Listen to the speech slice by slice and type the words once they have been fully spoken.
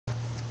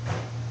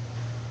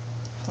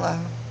Hello.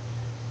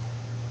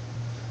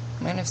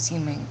 You might have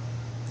seen my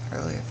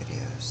earlier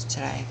videos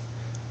today,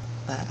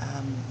 but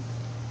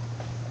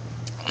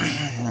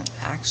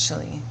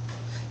actually,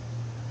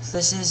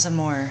 this is a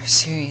more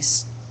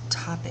serious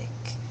topic.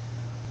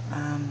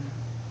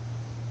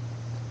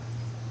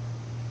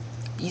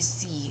 You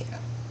see,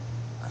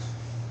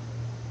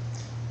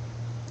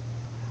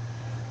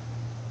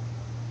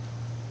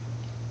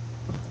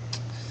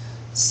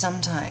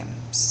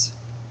 sometimes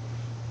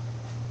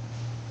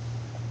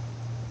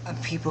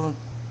people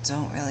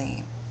don't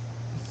really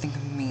think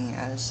of me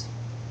as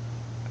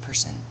a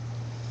person,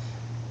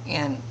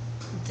 and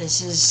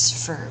this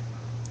is for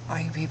all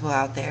you people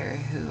out there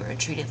who are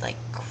treated like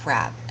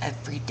crap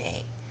every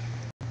day.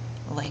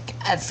 Like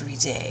every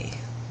day.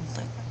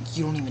 Like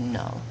you don't even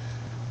know.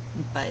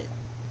 But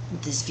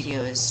this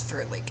video is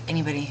for like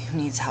anybody who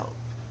needs help.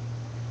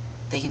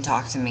 They can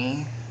talk to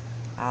me.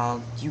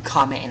 You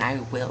comment and I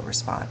will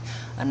respond.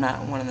 I'm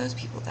not one of those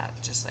people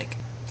that just like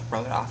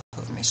throw it off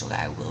over my shoulder.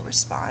 I will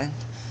respond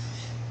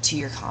to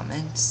your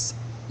comments.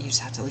 You just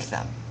have to leave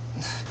them.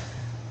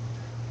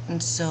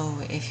 And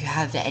so if you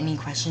have any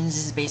questions,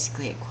 this is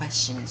basically a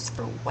questions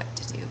for what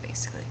to do,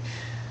 basically.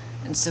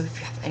 And so if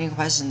you have any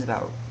questions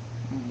about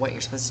what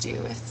you're supposed to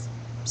do if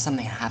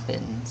something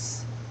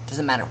happens,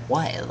 doesn't matter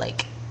what,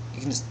 like,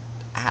 you can just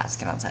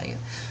ask and I'll tell you.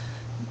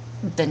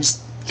 Then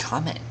just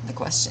comment the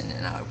question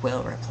and I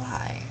will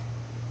reply.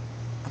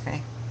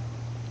 Okay?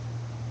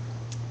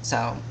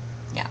 So,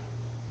 yeah.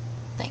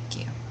 Thank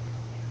you.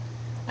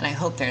 And I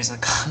hope there's a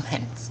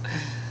comment.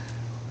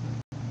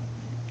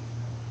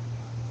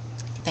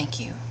 Thank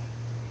you.